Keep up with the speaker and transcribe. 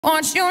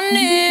Want you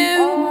near.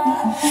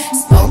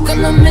 Smoke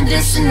on the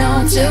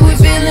medicinal till we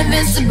feel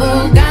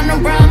invincible. Got no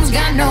problems,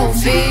 got no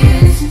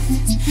fears.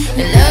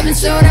 And loving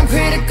so damn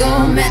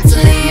critical,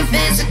 mentally and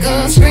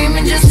physical.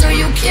 Screaming just so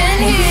you can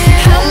hear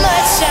how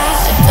much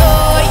I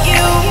adore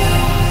you.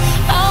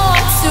 I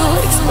want to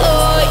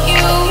explore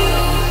you.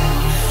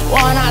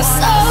 Want our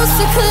souls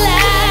to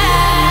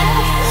collide,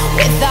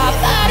 with our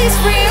bodies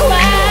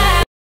rewind.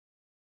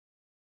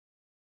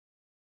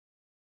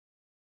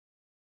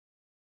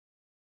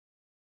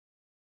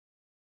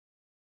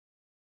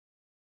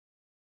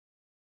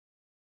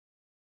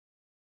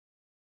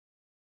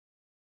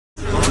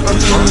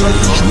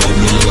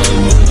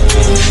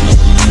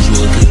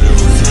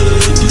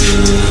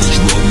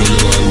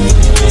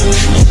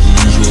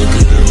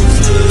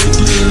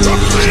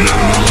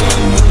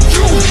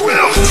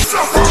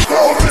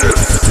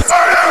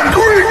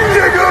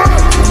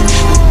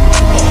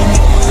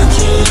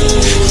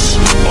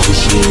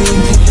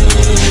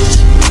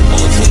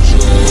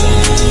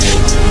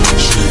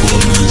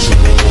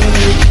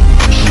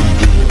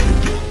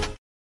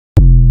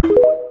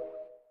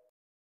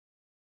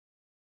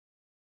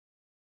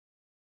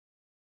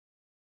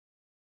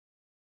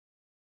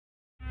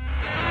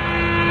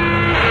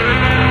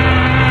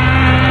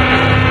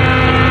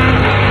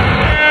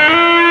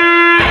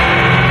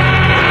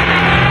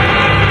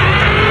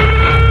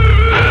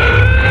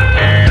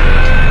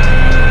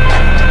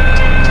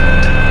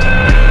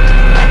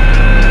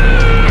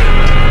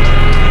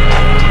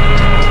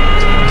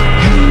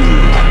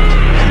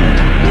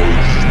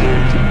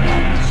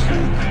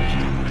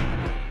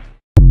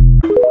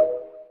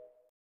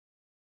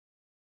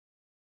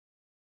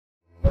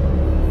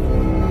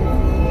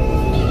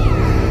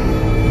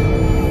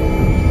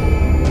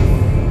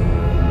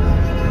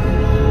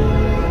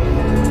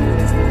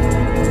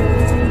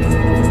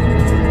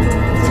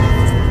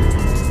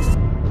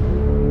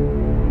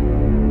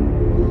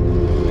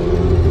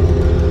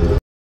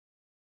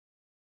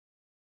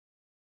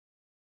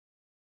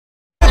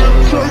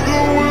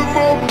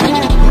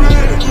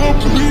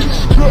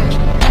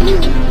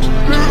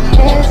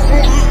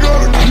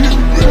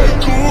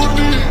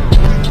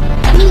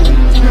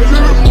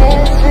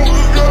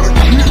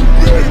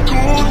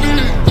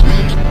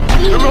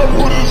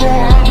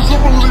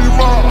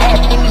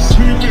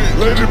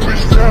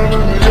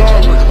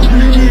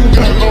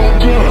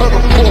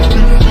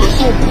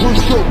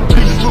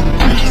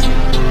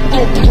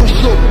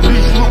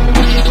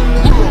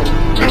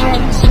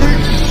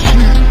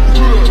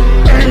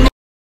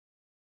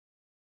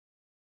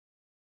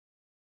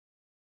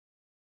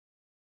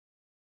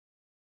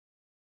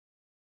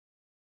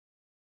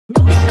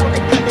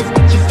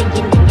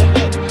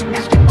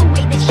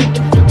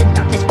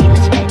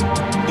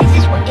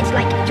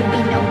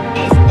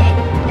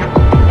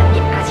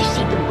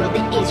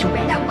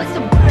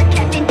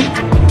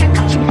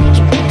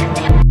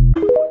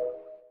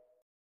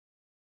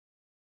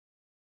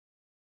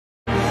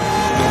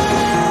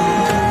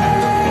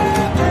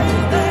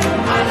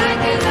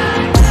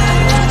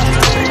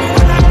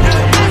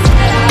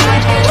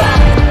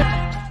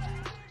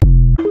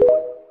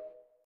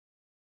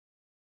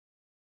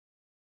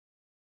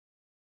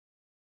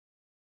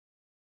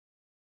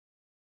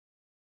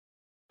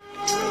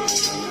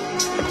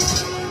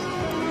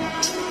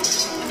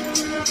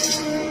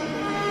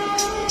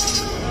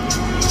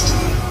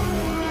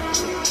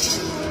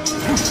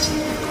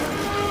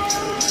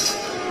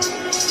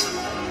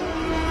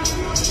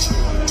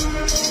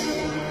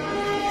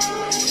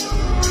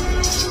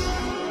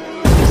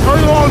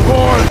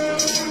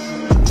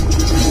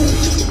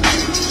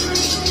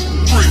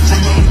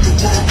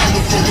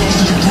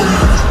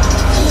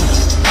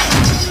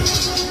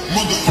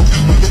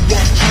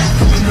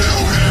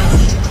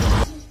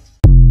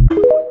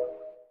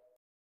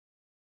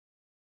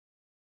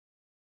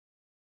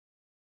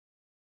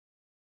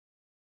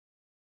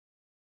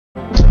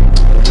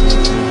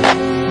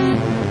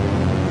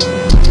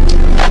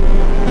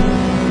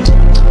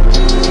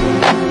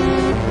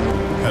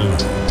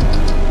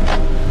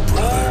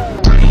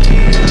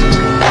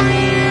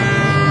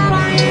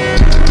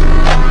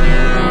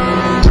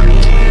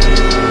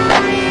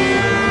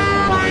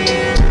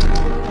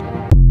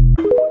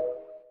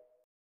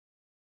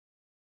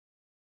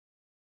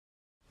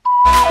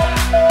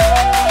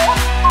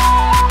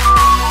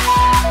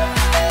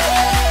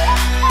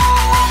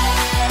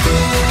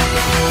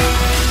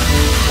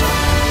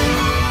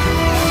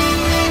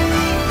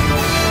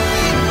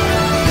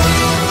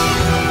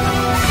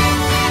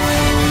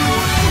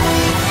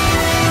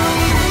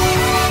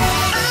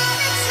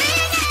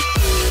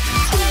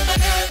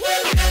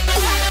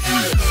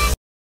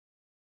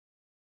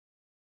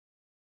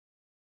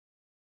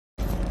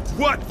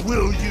 What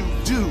will you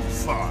do,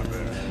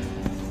 Father?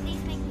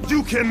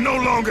 You can no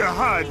longer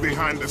hide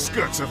behind the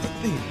skirts of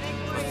Athena.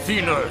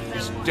 Athena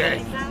is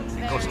dead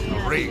because of the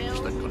rage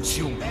that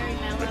consumed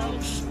her,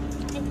 Kratos.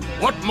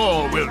 What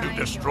more will you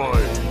destroy?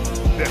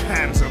 The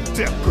hands of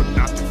death could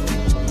not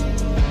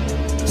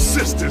defeat.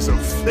 Sisters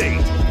of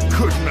fate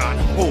could not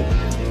hold.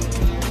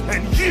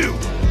 And you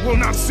will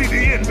not see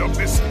the end of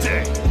this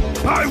day.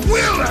 I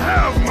will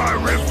have my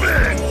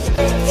revenge!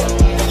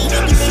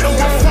 Until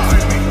you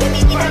find me,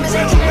 I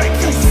will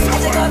make you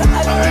suffer!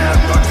 I am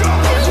the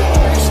god of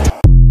war!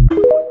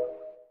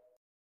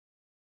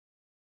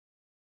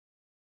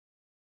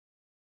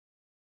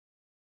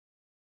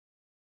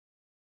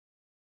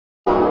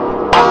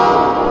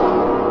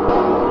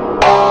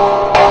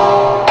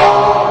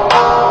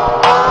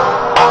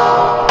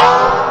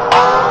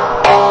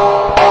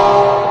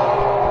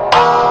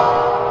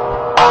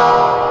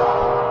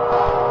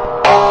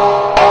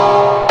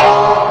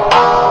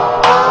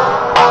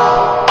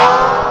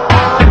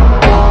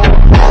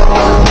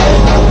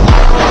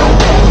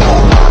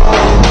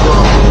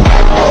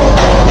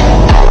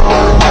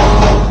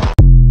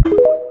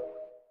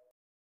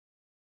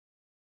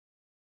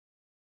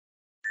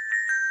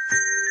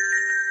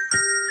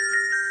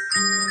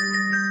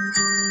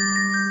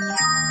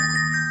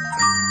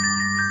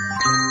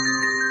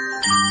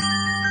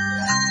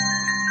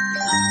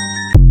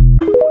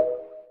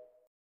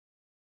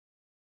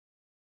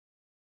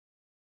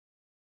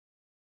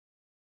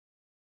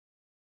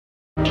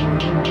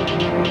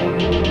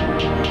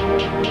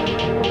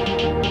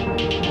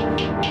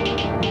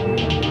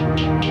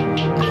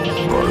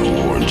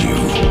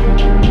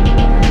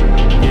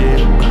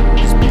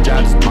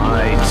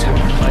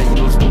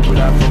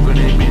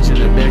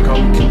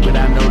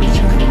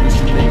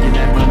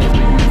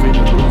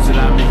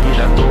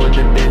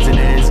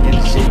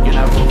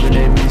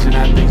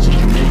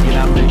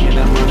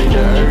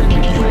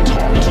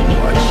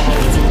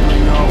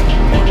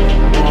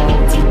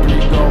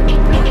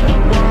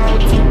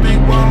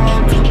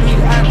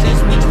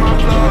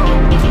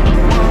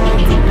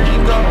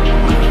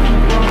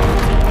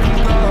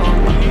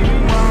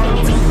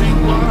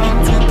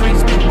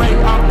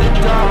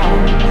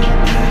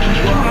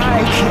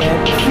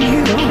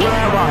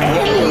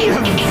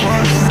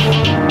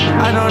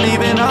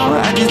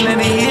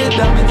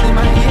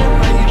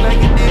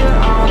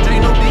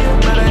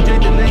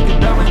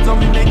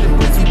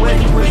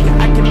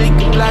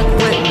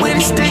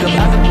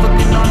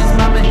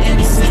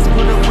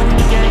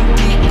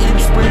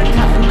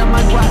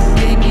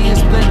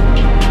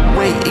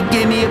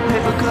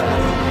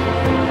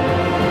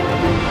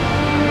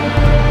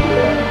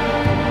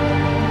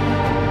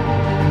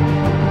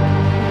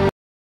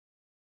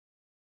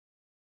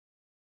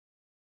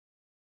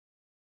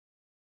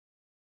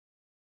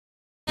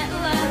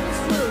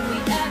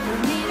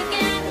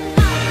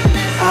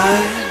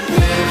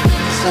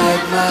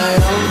 inside my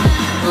own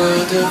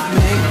world of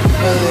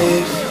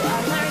make-believe.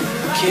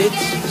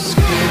 Kids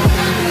screaming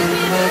in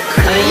the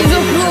corners.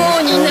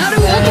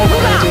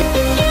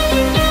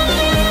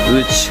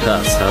 内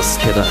葉サス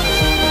ケだ。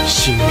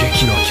進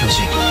撃の巨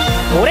人。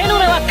俺の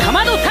名はか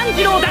まど炭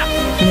治郎だ。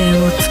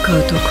念を使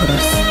うと殺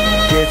す。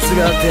月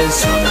が天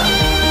章だ。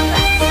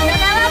私の名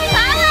はパ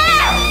ワ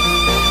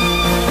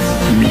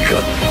ー。身勝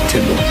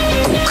手の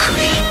極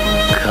意。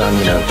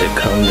神なんて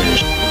勘弁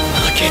し。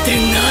負けて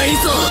ない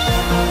ぞ。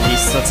必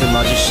殺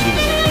マジシリー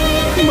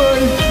ズ。マ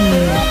イキ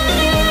ー。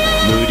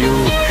無料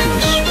空